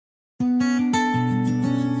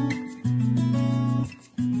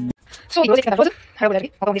So ಈ rose rose ಹರಬಳರಿ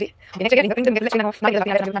ಹೋಗಿದ್ವಿ next ಗೆ ರಿಂಗ್ ರಿಂಗ್ ನಾವು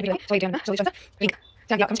ಮಾಡಿದ್ವಿ ಸೊ ಇದನ್ನ ಸೊ ಇದನ್ನ ರಿಂಗ್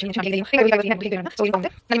ಚೆನ್ನಾಗಿ ಕನ್ಸ್ಟ್ರಕ್ಷನ್ ಮಾಡಿ ಇದೆ ಸೊ ಇದು ಬಂದೆ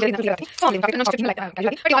ನಾನು ಇದನ್ನ ಕ್ಲಿಯರ್ ಆಗ್ತೀನಿ ಸೊ ಅಲ್ಲಿ ಫಸ್ಟ್ ನಾವು ಲೈಕ್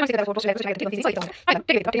ಬಟ್ ಆಲ್ಮೋಸ್ಟ್ ಇದರ ಫೋಟೋಸ್ ಲೈಕ್ ಬರ್ತೀನಿ ಸೊ ಇದು ನಾನು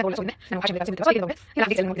ಟೆಲಿ ಟೆಲಿ ಬೋಲ್ ಸೊನ್ನೆ ನಾನು ಫ್ಯಾಷನ್ ಬೇಕಾ ಸೊ ಇದು ಬಂದೆ ಇಲ್ಲ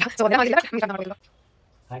ಡಿಸೈನ್ ನೋಡಿ ಸೊ ಅದನ್ನ ಮಾಡಿಲ್ಲ ಮಿಸ್ ಮಾಡ್ಕೊಳ್ಳಿ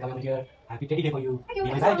Hi Kavya dear, happy teddy day for you. Be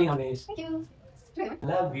my Valentine always. Thank you.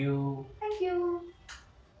 Love you. Thank you.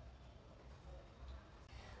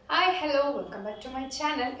 Hi, hello, welcome back to my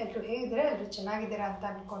channel. ಎಲ್ಲರೂ ಹೇಗಿದ್ದೀರಾ? ಎಲ್ಲರೂ ಚೆನ್ನಾಗಿದ್ದೀರಾ ಅಂತ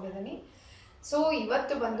ಅನ್ಕೊಂಡಿದ್ದೀನಿ. ಸೊ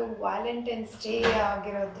ಇವತ್ತು ಬಂದು ವ್ಯಾಲೆಂಟೈನ್ಸ್ ಡೇ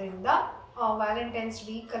ಆಗಿರೋದ್ರಿಂದ ವ್ಯಾಲೆಂಟೈನ್ಸ್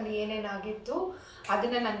ವೀಕಲ್ಲಿ ಏನೇನಾಗಿತ್ತು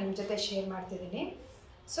ಅದನ್ನು ನಾನು ನಿಮ್ಮ ಜೊತೆ ಶೇರ್ ಮಾಡ್ತಿದ್ದೀನಿ.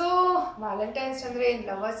 ಸೊ ವ್ಯಾಲೆಂಟೈನ್ಸ್ ಅಂದರೆ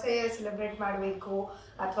ಲವರ್ಸೇ ಸೆಲೆಬ್ರೇಟ್ ಮಾಡಬೇಕು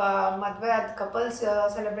ಅಥವಾ ಮದುವೆ ಆದ ಕಪಲ್ಸ್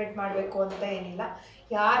ಸೆಲೆಬ್ರೇಟ್ ಮಾಡಬೇಕು ಅಂತ ಏನಿಲ್ಲ.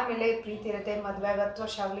 ಯಾರ ಮೇಲೆ ಪ್ರೀತಿ ಇರುತ್ತೆ, ಮದುವೆ ಆಗ 10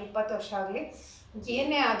 ವರ್ಷ ಆಗಲಿ 20 ವರ್ಷ ಆಗಲಿ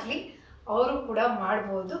ಏನೇ ಆಗಲಿ ಅವರು ಕೂಡ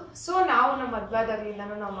ಮಾಡ್ಬೋದು. ಸೊ ನಾವು ನಮ್ಮ ಮದುವೆ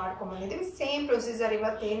ಆದಾಗಲಿಂದನೂ ನಾವು ಮಾಡ್ಕೊಂಡ್ಬಂದಿದ್ದೀವಿ. ಸೇಮ್ ಪ್ರೊಸೀಜರ್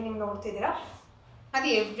ಇವತ್ತೇನು ನೀವು ನೋಡ್ತಿದ್ದೀರಾ ಅದು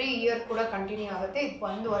ಎವ್ರಿ ಇಯರ್ ಕೂಡ ಕಂಟಿನ್ಯೂ ಆಗುತ್ತೆ. ಇದು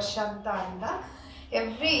 1 ವರ್ಷ ಅಂತ ಅಲ್ಲ,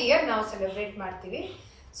 ಎವ್ರಿ ಇಯರ್ ನಾವು ಸೆಲೆಬ್ರೇಟ್ ಮಾಡ್ತೀವಿ.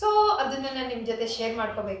 ಸೊ ಅದನ್ನು ನಾನು ನಿಮ್ಮ ಜೊತೆ ಶೇರ್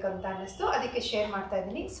ಮಾಡ್ಕೋಬೇಕಂತ ಅನ್ನಿಸ್ತು, ಅದಕ್ಕೆ ಶೇರ್ ಮಾಡ್ತಾ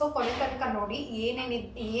ಇದ್ದೀನಿ. ಸೊ ಕೊನೆ ತನಕ ನೋಡಿ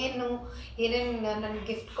ಏನೇನು ನನಗೆ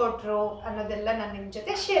ಗಿಫ್ಟ್ ಕೊಟ್ಟರು ಅನ್ನೋದೆಲ್ಲ ನಾನು ನಿಮ್ಮ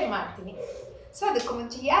ಜೊತೆ ಶೇರ್ ಮಾಡ್ತೀನಿ. ಸೊ ಅದಕ್ಕೂ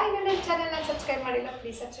ಮುಂಚೆ ಯಾರಿಗೂ ನನ್ನ ಚಾನಲ್ನ ಸಬ್ಸ್ಕ್ರೈಬ್ ಮಾಡಿಲ್ಲ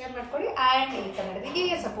ಪ್ಲೀಸ್ ಸಬ್ಸ್ಕ್ರೈಬ್ ಮಾಡ್ಕೊಳ್ಳಿ ಆ್ಯಂಡ್ ಈ ಕನ್ನಡದಿಗೆ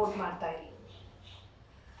ಸಪೋರ್ಟ್ ಮಾಡ್ತಾ ಇರಿ.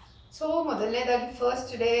 ಸೊ ಮೊದಲನೇದಾಗಿ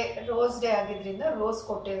ಫಸ್ಟ್ ಡೇ ರೋಸ್ ಡೇ ಆಗಿದ್ದರಿಂದ ರೋಸ್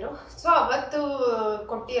ಕೊಟ್ಟಿದ್ರು. ಸೊ ಅವತ್ತು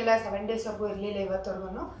ಕೊಟ್ಟು ಎಲ್ಲ 7 ಡೇಸ್ವರೆಗೂ ಇರಲಿಲ್ಲ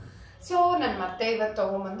ಇವತ್ತವರೆಗೂ. ಸೊ ನಾನು ಮತ್ತೆ ಇವತ್ತು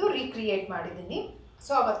ತೊಗೊಂಬಂದು ರೀಕ್ರಿಯೇಟ್ ಮಾಡಿದ್ದೀನಿ.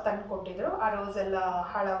 ಸೊ ಅವತ್ತು ತಂದು ಕೊಟ್ಟಿದ್ರು, ಆ ರೋಸ್ ಎಲ್ಲ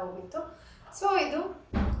ಹಾಳಾಗೋಗಿತ್ತು. ಸೊ ಇದು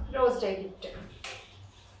ರೋಸ್ ಡೇ ಗಿಫ್ಟ್.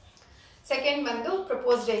 ಸೆಕೆಂಡ್ ಬಂದು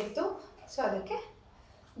ಪ್ರಪೋಸ್ ಡೇ ಇತ್ತು. ಸೊ ಅದಕ್ಕೆ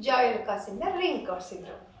ಜಾಯಲ್ ಕಾಸಿಂದ ರಿಂಗ್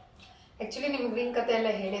ಕೊಡಿಸಿದ್ರು. ಆ್ಯಕ್ಚುಲಿ ನಿಮ್ಗೆ ರಿಂಗ್ ಕತೆ ಎಲ್ಲ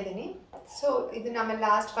ಹೇಳಿದ್ದೀನಿ. ಸೊ ಇದನ್ನು ಆಮೇಲೆ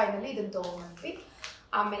ಲಾಸ್ಟ್ ಫೈನಲಿ ಇದನ್ನು ತೊಗೊಂಬಂದ್ವಿ.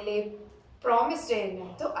 ಆಮೇಲೆ ಪ್ರಾಮಿಸ್ ಡೇ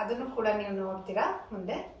ಏನಿತ್ತು ಅದನ್ನು ಕೂಡ ನೀವು ನೋಡ್ತೀರಾ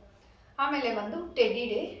ಮುಂದೆ. ಆಮೇಲೆ ಬಂದು ಟೆಡಿ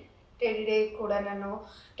ಡೇ ಕೂಡ ನಾನು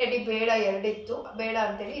ಟೆಡಿ ಬೇಡ 2 ಇತ್ತು, ಬೇಡ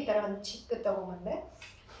ಅಂತೇಳಿ ಈ ಥರ ಒಂದು ಚಿಕ್ಕ ತೊಗೊಂಬಂದೆ.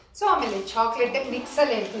 ಸೊ ಆಮೇಲೆ ಚಾಕ್ಲೇಟ್ ಡೇ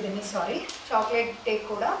ಮಿಕ್ಸಲ್ಲಿ ಹೇಳ್ತಿದ್ದೀನಿ, ಸಾರಿ, ಚಾಕ್ಲೇಟ್ ಡೇ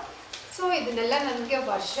ಕೂಡ. ಸೊ ಇದನ್ನೆಲ್ಲ ನನಗೆ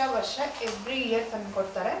ವರ್ಷ ಎವ್ರಿ ಇಯರ್ ತಂದು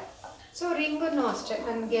ಕೊಡ್ತಾರೆ. ಸೊ ರಿಂಗನ್ನು ಅಷ್ಟೇ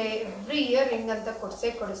ನನಗೆ ಎವ್ರಿ ಇಯರ್ ರಿಂಗ್ ಅಂತ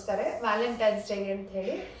ಕೊಡಿಸ್ತಾರೆ ವ್ಯಾಲೆಂಟೈನ್ಸ್ ಡೇಗೆ ಅಂತ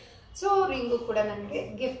ಹೇಳಿ. ಸೊ ರಿಂಗು ಕೂಡ ನನಗೆ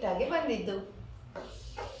ಗಿಫ್ಟ್ ಆಗಿ ಬಂದಿದ್ದು.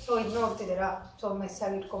 ಸೊ ಇದು ನೋಡ್ತಿದ್ದೀರಾ, ಸೊ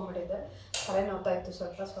ಮೆಸ್ಸಾಗಿ ಇಟ್ಕೊಂಡ್ಬಿಟ್ಟಿದ್ದೆ, ತಲೆ ನೋಡ್ತಾ ಇತ್ತು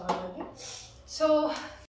ಸ್ವಲ್ಪ. ಸೊ ಹಾಗಾಗಿ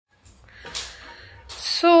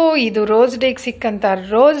ಸೊ ಇದು ರೋಸ್ ಡೇಗೆ ಸಿಕ್ಕಂಥ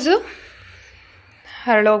ರೋಸು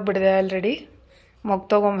ಹರಳೋಗ್ಬಿಡಿದೆ ಆಲ್ರೆಡಿ, ಮೊಗ್ಗು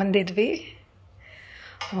ತೊಗೊಂಬಂದಿದ್ವಿ.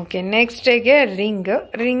 ಓಕೆ, ನೆಕ್ಸ್ಟ್ ಡೇಗೆ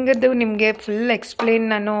ರಿಂಗದ್ದು ನಿಮಗೆ ಫುಲ್ ಎಕ್ಸ್ಪ್ಲೇನ್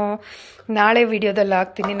ನಾನು ನಾಳೆ ವಿಡಿಯೋದಲ್ಲಿ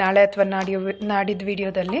ಹಾಕ್ತೀನಿ, ನಾಳೆ ಅಥವಾ ನಾಡಿದ್ದು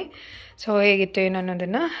ವಿಡಿಯೋದಲ್ಲಿ. ಸೊ ಹೇಗಿತ್ತು ಏನು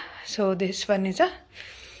ಅನ್ನೋದನ್ನು. So this one is a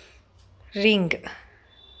ring.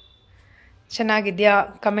 ಚೆನ್ನಾಗಿದೆಯಾ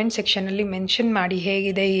ಕಮೆಂಟ್ ಸೆಕ್ಷನಲ್ಲಿ ಮೆನ್ಷನ್ ಮಾಡಿ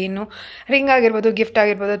ಹೇಗಿದೆ ಏನು. ರಿಂಗ್ ಆಗಿರ್ಬೋದು, ಗಿಫ್ಟ್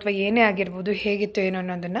ಆಗಿರ್ಬೋದು, ಅಥವಾ ಏನೇ ಆಗಿರ್ಬೋದು, ಹೇಗಿತ್ತು ಏನು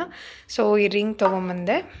ಅನ್ನೋದನ್ನು. ಸೊ ಈ ರಿಂಗ್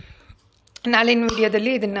ತೊಗೊಂಬಂದೆ, ನಾಳಿನ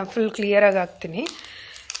ವಿಡಿಯೋದಲ್ಲಿ ಇದನ್ನು ಫುಲ್ ಕ್ಲಿಯರಾಗಿ ಹಾಕ್ತೀನಿ.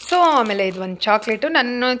 ಸೊ ಆಮೇಲೆ ಇದು ಒಂದು ಚಾಕ್ಲೇಟು.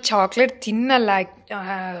 ನಾನು ಚಾಕ್ಲೇಟ್ ತಿನ್ನಲ್ಲ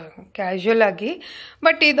ಕ್ಯಾಶುವಲ್ ಆಗಿ,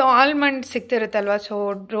 ಬಟ್ ಇದು ಆಲ್ಮಂಡ್ ಸಿಗ್ತಿರುತ್ತಲ್ವ, ಸೊ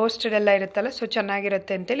ರೋಸ್ಟೆಡ್ ಎಲ್ಲ ಇರುತ್ತಲ್ಲ, ಸೊ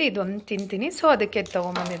ಚೆನ್ನಾಗಿರುತ್ತೆ ಅಂತೇಳಿ ಇದೊಂದು ತಿಂತೀನಿ. ಸೊ ಅದಕ್ಕೆ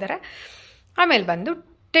ತೊಗೊಂಬಂದಿದ್ದಾರೆ. ಆಮೇಲೆ ಬಂದು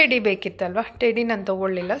ಟೆಡಿ ಬೇಕಿತ್ತಲ್ವ, ಟೆಡಿ ನಾನು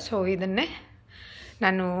ತೊಗೊಳ್ಳಿಲ್ಲ. ಸೊ ಇದನ್ನೇ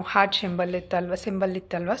ನಾನು ಹಾರ್ಟ್ ಸಿಂಬಲ್ ಇತ್ತಲ್ವ,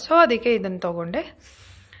 ಸೊ ಅದಕ್ಕೆ ಇದನ್ನು ತೊಗೊಂಡೆ.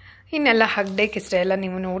 ಇನ್ನೆಲ್ಲ ಹಗ್ಡೇಕ್ ಇಷ್ಟ ಎಲ್ಲ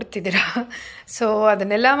ನೀವು ನೋಡ್ತಿದ್ದೀರಾ. ಸೊ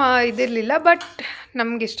ಅದನ್ನೆಲ್ಲ ಇದಿರಲಿಲ್ಲ, ಬಟ್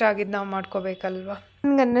ನಮ್ಗೆ ಇಷ್ಟ ಆಗಿದ್ದು ನಾವು ಮಾಡ್ಕೋಬೇಕಲ್ವ.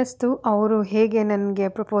 ನನಗೆ ಅನ್ನಿಸ್ತು ಅವರು ಹೇಗೆ ನನಗೆ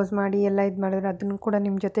ಪ್ರಪೋಸ್ ಮಾಡಿ ಎಲ್ಲ ಇದು ಮಾಡಿದ್ರು ಅದನ್ನು ಕೂಡ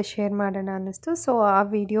ನಿಮ್ಮ ಜೊತೆ ಶೇರ್ ಮಾಡೋಣ ಅನ್ನಿಸ್ತು. ಸೊ ಆ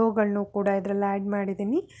ವಿಡಿಯೋಗಳನ್ನೂ ಕೂಡ ಇದರಲ್ಲಿ ಆ್ಯಡ್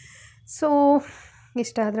ಮಾಡಿದ್ದೀನಿ. ಸೊ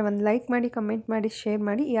ಇಷ್ಟ ಆದರೆ ಒಂದು ಲೈಕ್ ಮಾಡಿ, ಕಮೆಂಟ್ ಮಾಡಿ, ಶೇರ್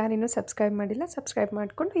ಮಾಡಿ. ಯಾರೇನೂ ಸಬ್ಸ್ಕ್ರೈಬ್ ಮಾಡಿಲ್ಲ ಸಬ್ಸ್ಕ್ರೈಬ್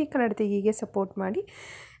ಮಾಡಿಕೊಂಡು ಈ ಕನ್ನಡತಿಗೆ ಹೀಗೆ ಸಪೋರ್ಟ್ ಮಾಡಿ.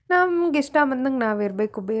 ನಮ್ಗೆ ಇಷ್ಟ ಬಂದಂಗೆ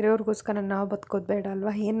ನಾವಿರಬೇಕು, ಬೇರೆಯವ್ರಿಗೋಸ್ಕರ ನಾವು ಬದುಕೋದು ಬೇಡ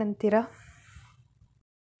ಅಲ್ವಾ, ಏನಂತೀರಾ?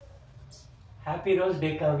 Happy Rose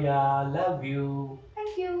Day Kavya, love you.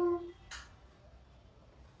 Thank you.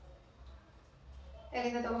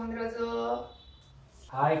 ಎಲ್ಲಿಂದ ತಗೊಂಡಿರೋದು?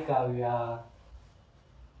 Hi Kavya,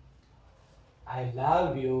 I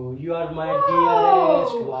love you. You are my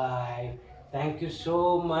dearest wife. Thank you so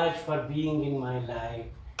much for being in my life.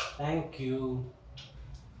 Thank you.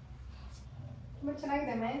 ತುಂಬ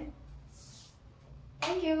ಚೆನ್ನಾಗಿದೆ ma'am.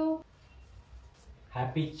 Thank you.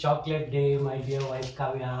 Happy chocolate day, my dear wife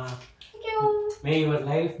Kavya. Thank you. May your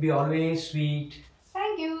life be always sweet.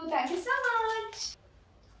 Thank you so much.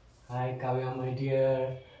 Hi Kavya, my dear.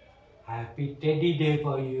 Happy Teddy Day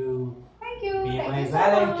for you. Thank you. Be Thank my you so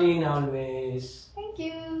Valentine much. always. Thank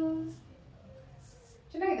you.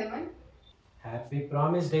 ಚೆನ್ನಾಗಿದೆ ma'am. Happy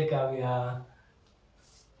Promise Day Kavya.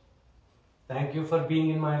 Thank you for being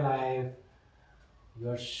in my life. You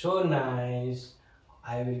are so nice.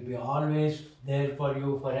 I will be always there for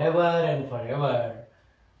you forever and forever.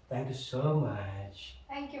 Thank you so much.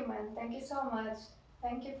 Thank you, man. Thank you so much.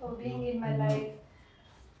 Thank you for being in my life.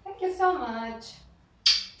 Thank you so much.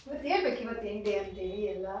 ಇವತ್ತು ಹೇಳ್ಬೇಕು ಇವತ್ತು ಏನು day ಅಂತೇಳಿ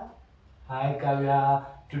ಎಲ್ಲ. Hi Kavya,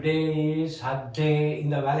 today is hug day in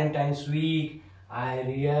the Valentine's week. I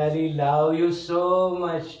really love you so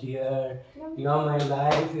much, dear. You are my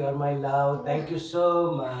life, you are my love. Thank you so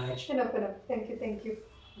much. Enough. Thank you.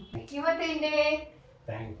 ಇವತ್ತೇನು day?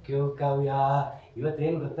 Thank you, Kavya.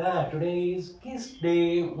 Ivathen gotha, today is kiss day.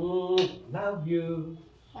 Love you.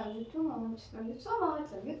 Love you too much. Love you so much.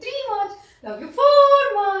 Love you 3 much. Love you 4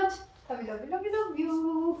 much. Love you.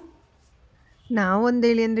 ನಾವೊಂದು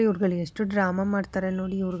ಹೇಳಿ ಅಂದರೆ ಇವ್ರುಗಳು ಎಷ್ಟು drama ಮಾಡ್ತಾರೆ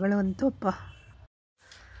ನೋಡಿ ಇವ್ರುಗಳು ಅಂತೂ ಅಪ್ಪ.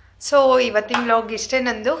 So ಇವತ್ತಿನ ವ್ಲಾಗ್ ಇಷ್ಟೇ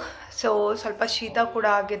ನಂದು. ಸೊ ಸ್ವಲ್ಪ ಶೀತ ಕೂಡ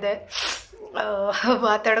ಆಗಿದೆ,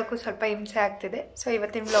 ಮಾತಾಡೋಕ್ಕೂ ಸ್ವಲ್ಪ ಹಿಂಸೆ ಆಗ್ತಿದೆ. ಸೊ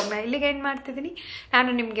ಇವತ್ತಿನ ವ್ಲಾಗ್ನ ಇಲ್ಲಿಗೆ ಎಂಡ್ ಮಾಡ್ತಿದ್ದೀನಿ. ನಾನು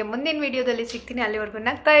ನಿಮಗೆ ಮುಂದಿನ ವೀಡಿಯೋದಲ್ಲಿ ಸಿಗ್ತೀನಿ. ಅಲ್ಲಿವರೆಗೂ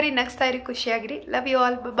ನಗ್ತಾ ಇರಿ, ಖುಷಿಯಾಗಿರಿ. Love you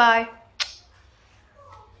all, bye,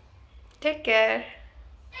 take care.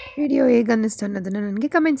 Video ಹೇಗೆ ಅನ್ನಿಸ್ತು ಅನ್ನೋದನ್ನು ನನಗೆ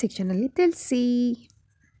ಕಮೆಂಟ್ ಸೆಕ್ಷನಲ್ಲಿ ತಿಳಿಸಿ.